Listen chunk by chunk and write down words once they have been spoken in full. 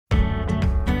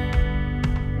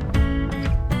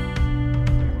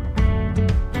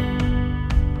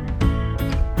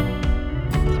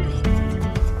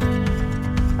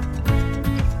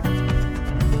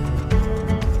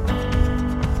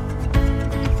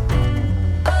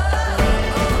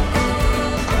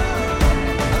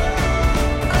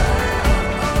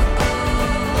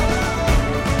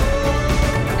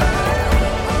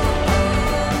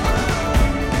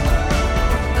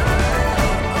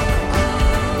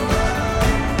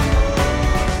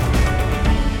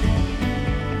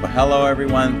hello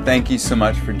everyone. Thank you so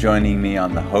much for joining me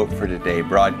on the Hope for Today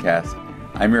broadcast.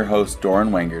 I'm your host, Doran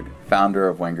Wengard, founder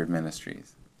of Wengard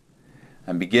Ministries.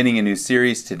 I'm beginning a new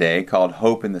series today called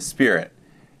Hope in the Spirit,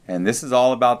 and this is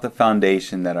all about the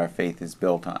foundation that our faith is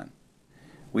built on.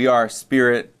 We are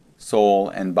spirit, soul,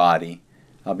 and body.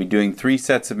 I'll be doing 3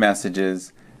 sets of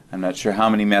messages. I'm not sure how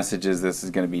many messages this is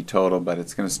going to be total, but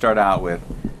it's going to start out with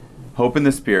hope in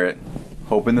the spirit,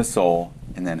 hope in the soul,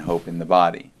 and then hope in the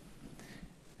body.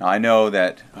 Now, I know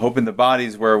that hope in the body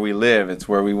is where we live. It's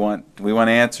where we want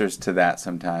answers to that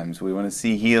sometimes. We want to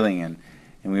see healing and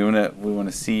we want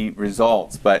to see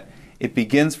results. But it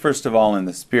begins first of all in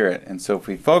the spirit. And so if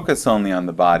we focus only on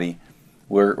the body,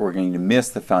 we're going to miss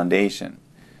the foundation.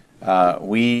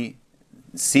 We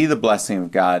see the blessing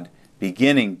of God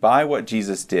beginning by what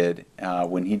Jesus did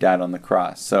when he died on the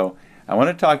cross. So I want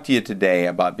to talk to you today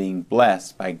about being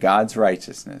blessed by God's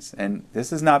righteousness. And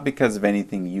this is not because of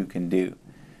anything you can do.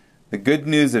 The good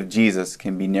news of Jesus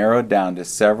can be narrowed down to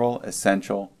several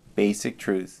essential, basic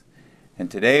truths. And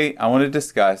today I want to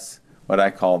discuss what I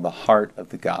call the heart of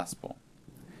the gospel.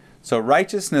 So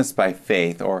righteousness by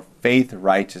faith, or faith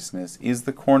righteousness, is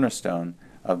the cornerstone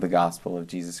of the gospel of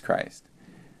Jesus Christ.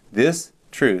 This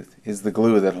truth is the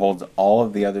glue that holds all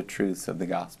of the other truths of the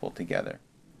gospel together.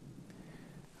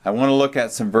 I want to look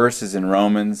at some verses in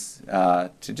Romans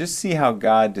to just see how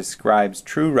God describes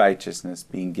true righteousness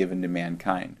being given to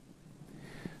mankind.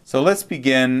 So let's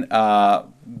begin.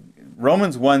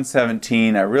 Romans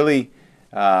 1:17.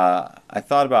 I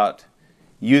thought about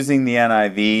using the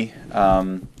NIV.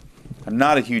 I'm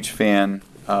not a huge fan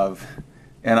of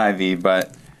NIV,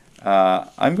 but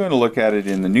I'm going to look at it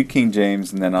in the New King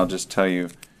James, and then I'll just tell you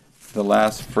the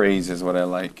last phrase is what I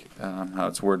like, how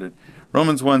it's worded.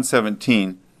 Romans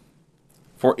 1:17.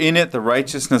 For in it the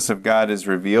righteousness of God is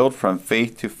revealed from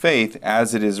faith to faith,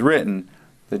 as it is written,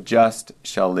 the just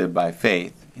shall live by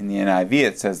faith. In the NIV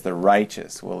it says the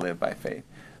righteous will live by faith.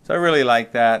 So I really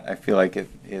like that. I feel like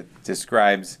it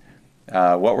describes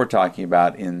what we're talking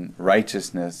about in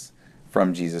righteousness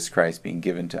from Jesus Christ being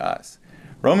given to us.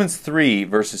 Romans 3,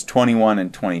 verses 21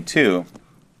 and 22,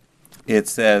 it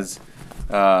says,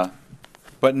 but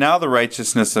now the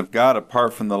righteousness of God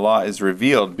apart from the law is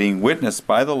revealed, being witnessed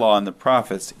by the law and the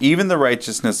prophets, even the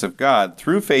righteousness of God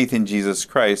through faith in Jesus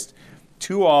Christ,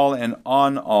 to all and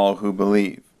on all who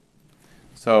believe.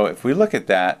 So if we look at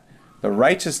that, the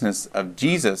righteousness of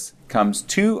Jesus comes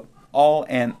to all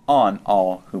and on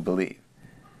all who believe.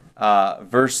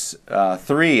 Verse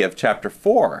 3 of chapter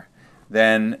 4,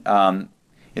 then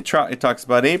it talks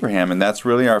about Abraham, and that's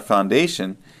really our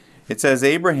foundation. It says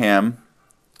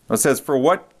for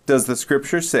what does the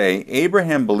scripture say?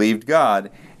 Abraham believed God,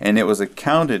 and it was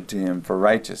accounted to him for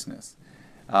righteousness.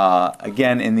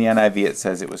 Again, in the NIV it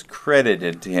says it was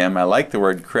credited to him. I like the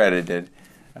word credited.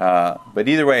 But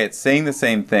either way, it's saying the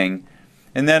same thing.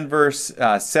 And then verse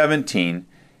 17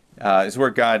 is where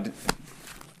God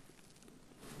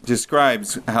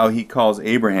describes how he calls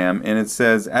Abraham. And it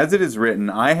says, as it is written,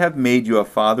 I have made you a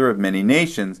father of many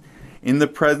nations, in the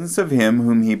presence of him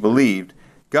whom he believed,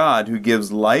 God who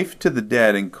gives life to the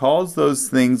dead and calls those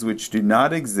things which do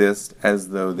not exist as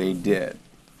though they did.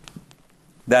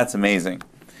 That's amazing.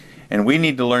 And we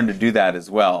need to learn to do that as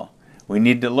well. We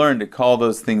need to learn to call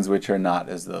those things which are not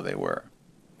as though they were.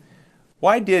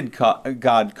 Why did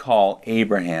God call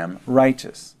Abraham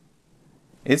righteous?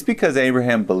 It's because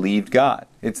Abraham believed God.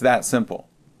 It's that simple.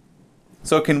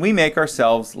 So can we make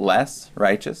ourselves less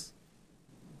righteous?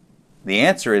 The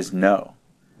answer is no.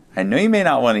 I know you may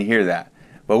not want to hear that,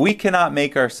 but we cannot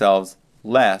make ourselves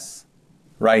less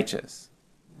righteous.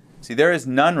 See, there is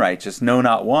none righteous, no,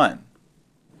 not one.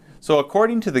 So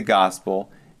according to the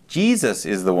gospel, Jesus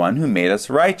is the one who made us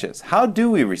righteous. How do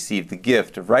we receive the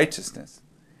gift of righteousness?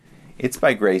 It's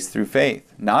by grace through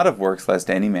faith, not of works lest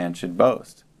any man should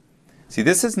boast. See,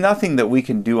 this is nothing that we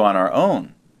can do on our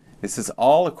own. This is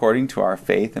all according to our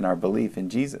faith and our belief in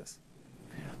Jesus.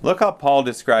 Look how Paul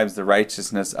describes the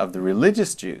righteousness of the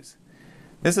religious Jews.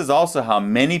 This is also how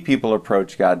many people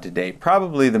approach God today.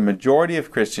 Probably the majority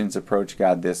of Christians approach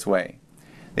God this way.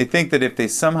 They think that if they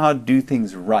somehow do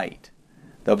things right,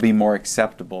 they'll be more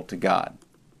acceptable to God.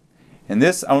 And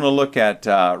this, I want to look at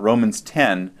Romans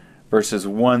 10, verses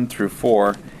 1 through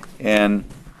 4, and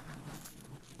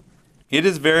it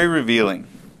is very revealing.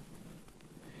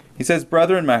 He says,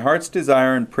 Brethren, my heart's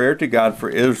desire and prayer to God for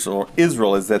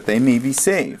Israel is that they may be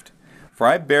saved. For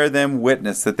I bear them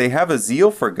witness that they have a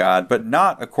zeal for God, but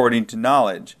not according to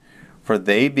knowledge. For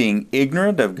they, being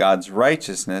ignorant of God's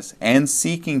righteousness, and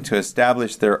seeking to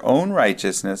establish their own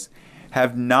righteousness,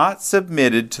 have not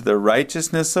submitted to the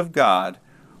righteousness of God,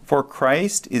 For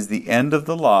Christ is the end of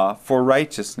the law for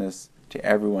righteousness to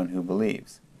everyone who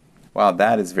believes. Wow,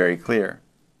 that is very clear.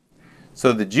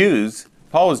 So the Jews,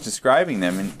 Paul was describing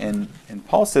them, and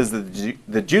Paul says that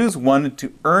the Jews wanted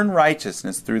to earn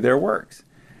righteousness through their works.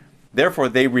 Therefore,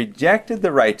 they rejected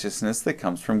the righteousness that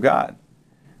comes from God.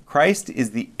 Christ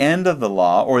is the end of the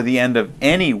law, or the end of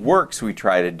any works we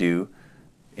try to do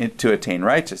to attain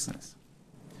righteousness.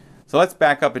 So let's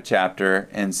back up a chapter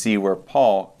and see where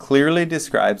Paul clearly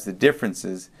describes the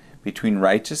differences between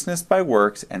righteousness by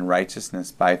works and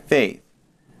righteousness by faith.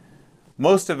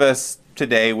 Most of us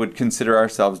today would consider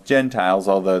ourselves Gentiles,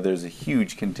 although there's a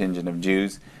huge contingent of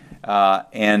Jews.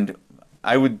 And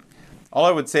all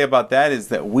I would say about that is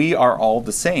that we are all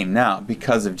the same now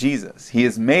because of Jesus. He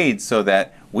is made so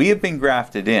that we have been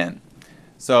grafted in.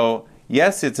 So,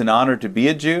 yes, it's an honor to be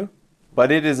a Jew, but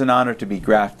it is an honor to be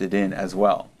grafted in as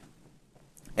well.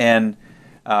 And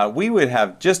we would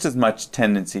have just as much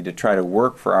tendency to try to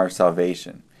work for our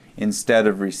salvation instead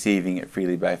of receiving it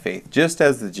freely by faith, just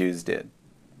as the Jews did.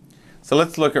 So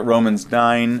let's look at Romans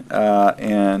 9,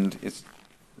 and it's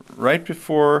right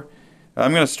before,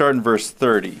 I'm going to start in verse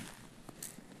 30.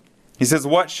 He says,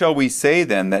 "What shall we say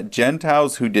then, that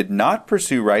Gentiles who did not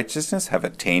pursue righteousness have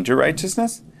attained to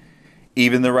righteousness?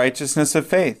 Even the righteousness of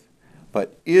faith.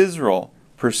 But Israel,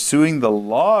 pursuing the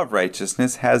law of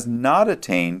righteousness, has not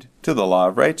attained to the law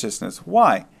of righteousness."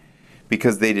 Why?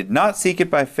 Because they did not seek it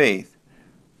by faith,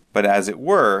 but as it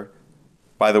were,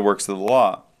 by the works of the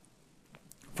law.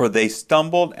 For they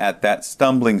stumbled at that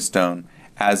stumbling stone,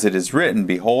 as it is written,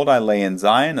 "Behold, I lay in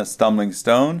Zion a stumbling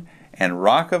stone and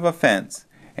rock of offense,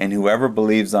 and whoever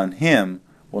believes on him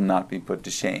will not be put to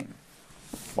shame."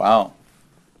 Wow.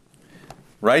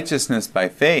 Righteousness by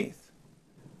faith.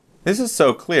 This is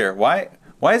so clear. Why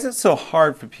is it so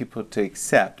hard for people to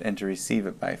accept and to receive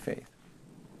it by faith?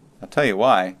 I'll tell you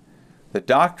why. The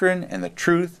doctrine and the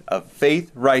truth of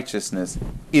faith righteousness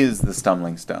is the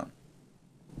stumbling stone.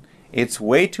 It's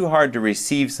way too hard to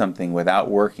receive something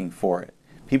without working for it.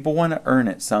 People want to earn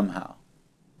it somehow.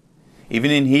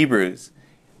 Even in Hebrews,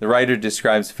 the writer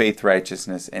describes faith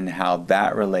righteousness and how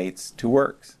that relates to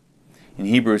works. In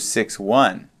Hebrews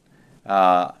 6:1,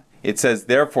 it says,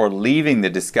 "Therefore, leaving the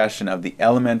discussion of the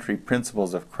elementary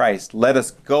principles of Christ, let us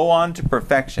go on to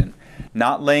perfection,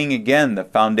 not laying again the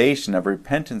foundation of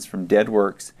repentance from dead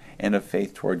works and of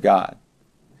faith toward God."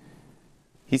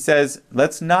 He says,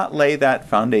 let's not lay that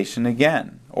foundation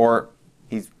again. Or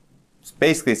he's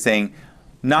basically saying,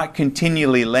 not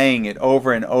continually laying it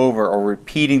over and over or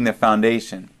repeating the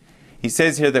foundation. He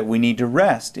says here that we need to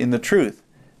rest in the truth,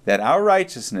 that our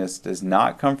righteousness does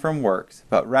not come from works,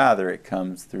 but rather it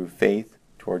comes through faith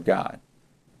toward God.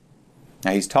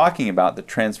 Now he's talking about the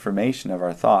transformation of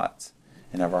our thoughts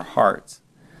and of our hearts.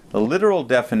 The literal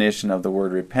definition of the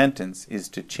word repentance is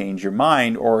to change your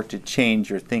mind or to change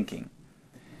your thinking.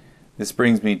 This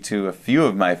brings me to a few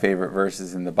of my favorite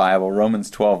verses in the Bible, Romans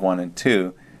 12:1 and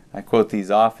 2. I quote these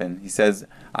often. He says,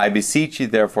 "I beseech you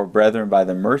therefore, brethren, by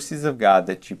the mercies of God,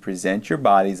 that you present your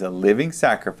bodies a living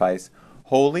sacrifice,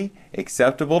 holy,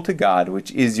 acceptable to God,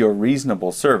 which is your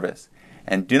reasonable service.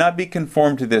 And do not be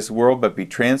conformed to this world, but be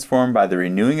transformed by the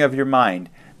renewing of your mind,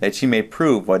 that ye may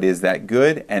prove what is that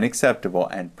good and acceptable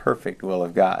and perfect will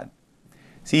of God."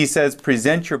 See, he says,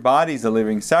 present your bodies a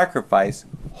living sacrifice,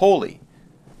 holy.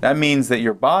 That means that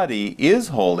your body is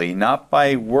holy, not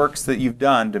by works that you've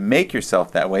done to make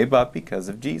yourself that way, but because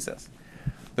of Jesus.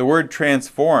 The word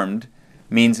transformed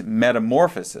means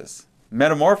metamorphosis.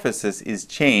 Metamorphosis is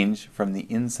change from the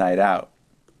inside out.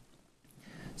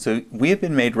 So we have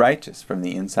been made righteous from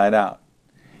the inside out.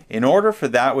 In order for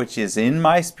that which is in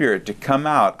my spirit to come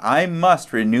out, I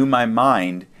must renew my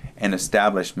mind and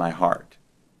establish my heart.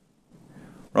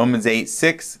 Romans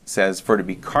 8:6 says, "For to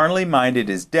be carnally minded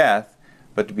is death,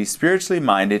 but to be spiritually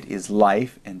minded is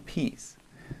life and peace."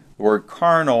 The word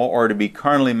carnal, or to be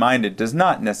carnally minded, does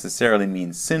not necessarily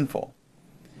mean sinful.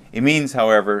 It means,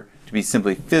 however, to be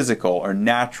simply physical or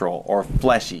natural or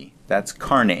fleshy. That's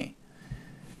carne.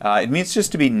 It means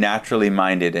just to be naturally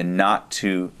minded and not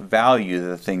to value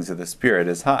the things of the Spirit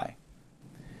as high.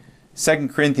 2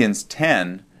 Corinthians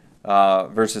 10,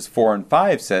 verses 4 and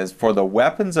 5 says, "For the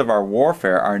weapons of our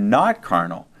warfare are not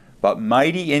carnal, but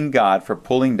mighty in God for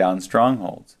pulling down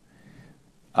strongholds,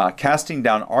 casting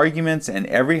down arguments and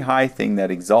every high thing that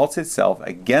exalts itself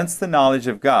against the knowledge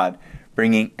of God,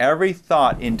 bringing every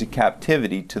thought into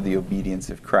captivity to the obedience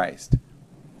of Christ."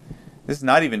 This is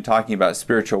not even talking about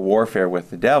spiritual warfare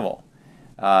with the devil.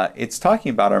 It's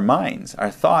talking about our minds,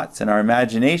 our thoughts, and our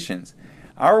imaginations.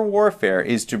 Our warfare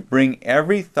is to bring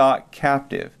every thought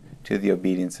captive to the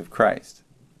obedience of Christ.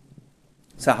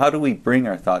 So how do we bring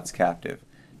our thoughts captive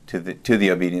to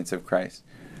the obedience of Christ.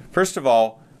 First of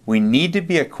all, we need to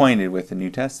be acquainted with the New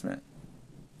Testament.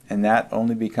 And that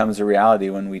only becomes a reality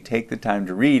when we take the time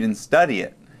to read and study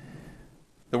it.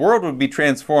 The world would be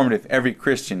transformed if every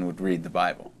Christian would read the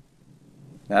Bible.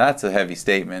 Now that's a heavy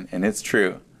statement, and it's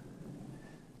true.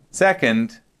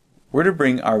 Second, we're to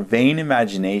bring our vain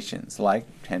imaginations, like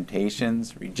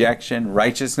temptations, rejection,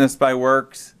 righteousness by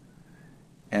works,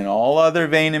 and all other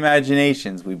vain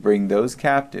imaginations, we bring those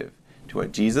captive to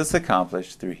what Jesus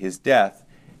accomplished through his death,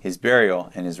 his burial,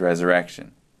 and his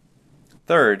resurrection.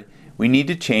 Third, we need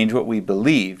to change what we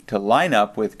believe to line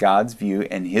up with God's view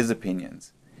and his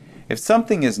opinions. If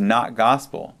something is not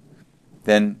gospel,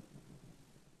 then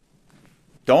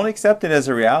don't accept it as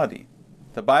a reality.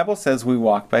 The Bible says we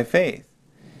walk by faith.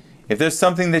 If there's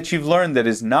something that you've learned that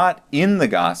is not in the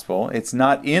gospel, it's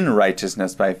not in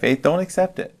righteousness by faith, don't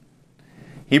accept it.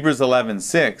 Hebrews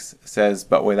 11:6 says,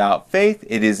 "But without faith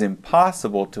it is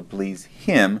impossible to please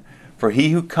him, for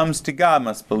he who comes to God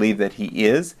must believe that he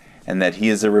is, and that he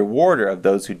is a rewarder of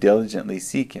those who diligently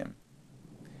seek him."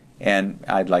 And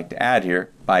I'd like to add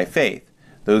here, by faith.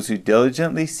 Those who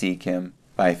diligently seek him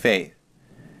by faith.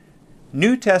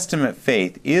 New Testament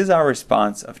faith is our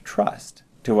response of trust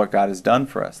to what God has done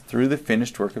for us through the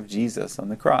finished work of Jesus on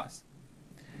the cross.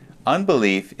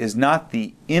 Unbelief is not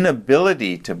the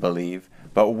inability to believe,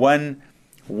 but when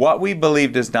what we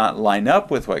believe does not line up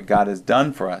with what God has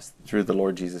done for us through the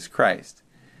Lord Jesus Christ.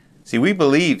 See, we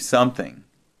believe something,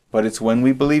 but it's when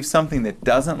we believe something that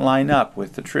doesn't line up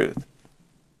with the truth.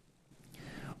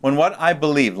 When what I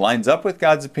believe lines up with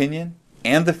God's opinion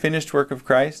and the finished work of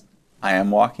Christ, I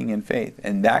am walking in faith,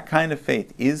 and that kind of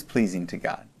faith is pleasing to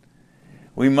God.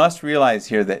 We must realize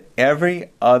here that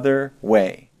every other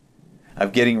way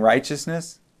of getting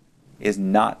righteousness is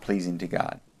not pleasing to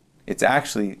God. It's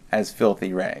actually as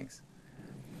filthy rags.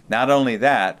 Not only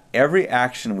that, every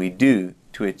action we do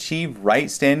to achieve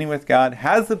right standing with God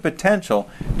has the potential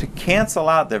to cancel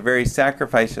out the very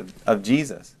sacrifice of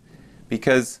Jesus,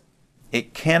 because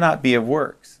it cannot be of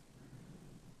works.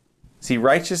 See,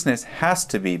 righteousness has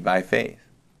to be by faith.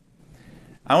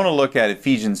 I want to look at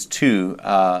Ephesians 2,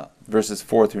 verses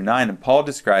 4 through 9, and Paul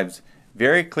describes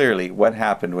very clearly what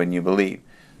happened when you believe.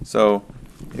 So,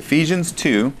 Ephesians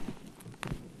 2,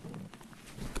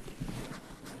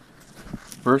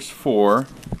 verse 4.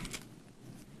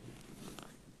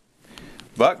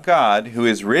 "But God, who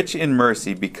is rich in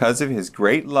mercy because of his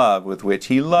great love with which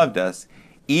he loved us,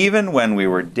 even when we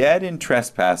were dead in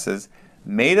trespasses,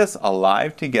 made us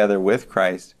alive together with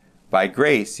Christ. By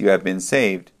grace you have been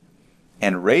saved,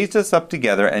 and raised us up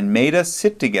together and made us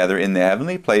sit together in the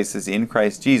heavenly places in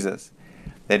Christ Jesus,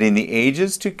 that in the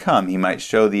ages to come he might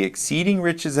show the exceeding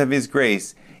riches of his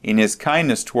grace in his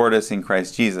kindness toward us in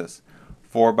Christ Jesus.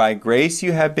 For by grace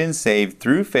you have been saved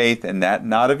through faith, and that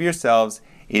not of yourselves.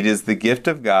 It is the gift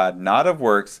of God, not of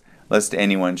works, lest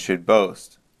anyone should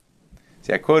boast."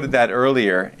 See, I quoted that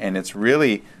earlier, and it's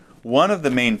really one of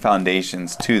the main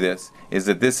foundations to this, is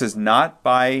that this is not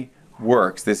by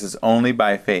works, this is only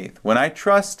by faith. When I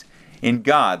trust in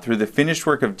God through the finished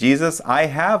work of Jesus, I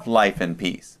have life and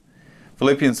peace.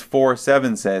 Philippians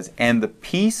 4:7 says, "And the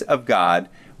peace of God,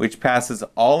 which passes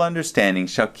all understanding,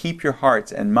 shall keep your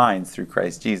hearts and minds through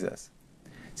Christ Jesus."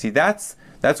 See, that's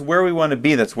where we want to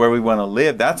be. That's where we want to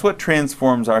live. That's what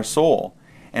transforms our soul,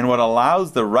 and what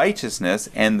allows the righteousness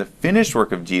and the finished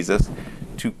work of Jesus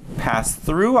to pass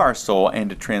through our soul and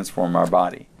to transform our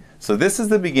body. So this is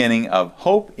the beginning of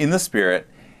Hope in the Spirit.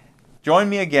 Join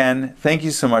me again. Thank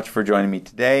you so much for joining me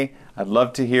today. I'd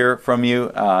love to hear from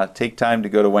you. Take time to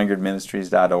go to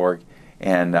wengardministries.org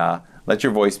and let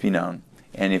your voice be known.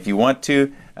 And if you want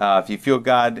to, if you feel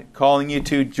God calling you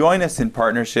to, join us in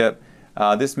partnership.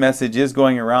 This message is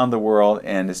going around the world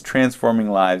and is transforming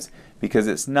lives, because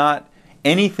it's not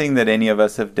anything that any of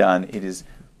us have done. It is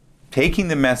taking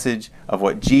the message of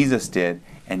what Jesus did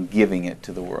and giving it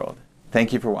to the world.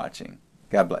 Thank you for watching.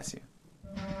 God bless you.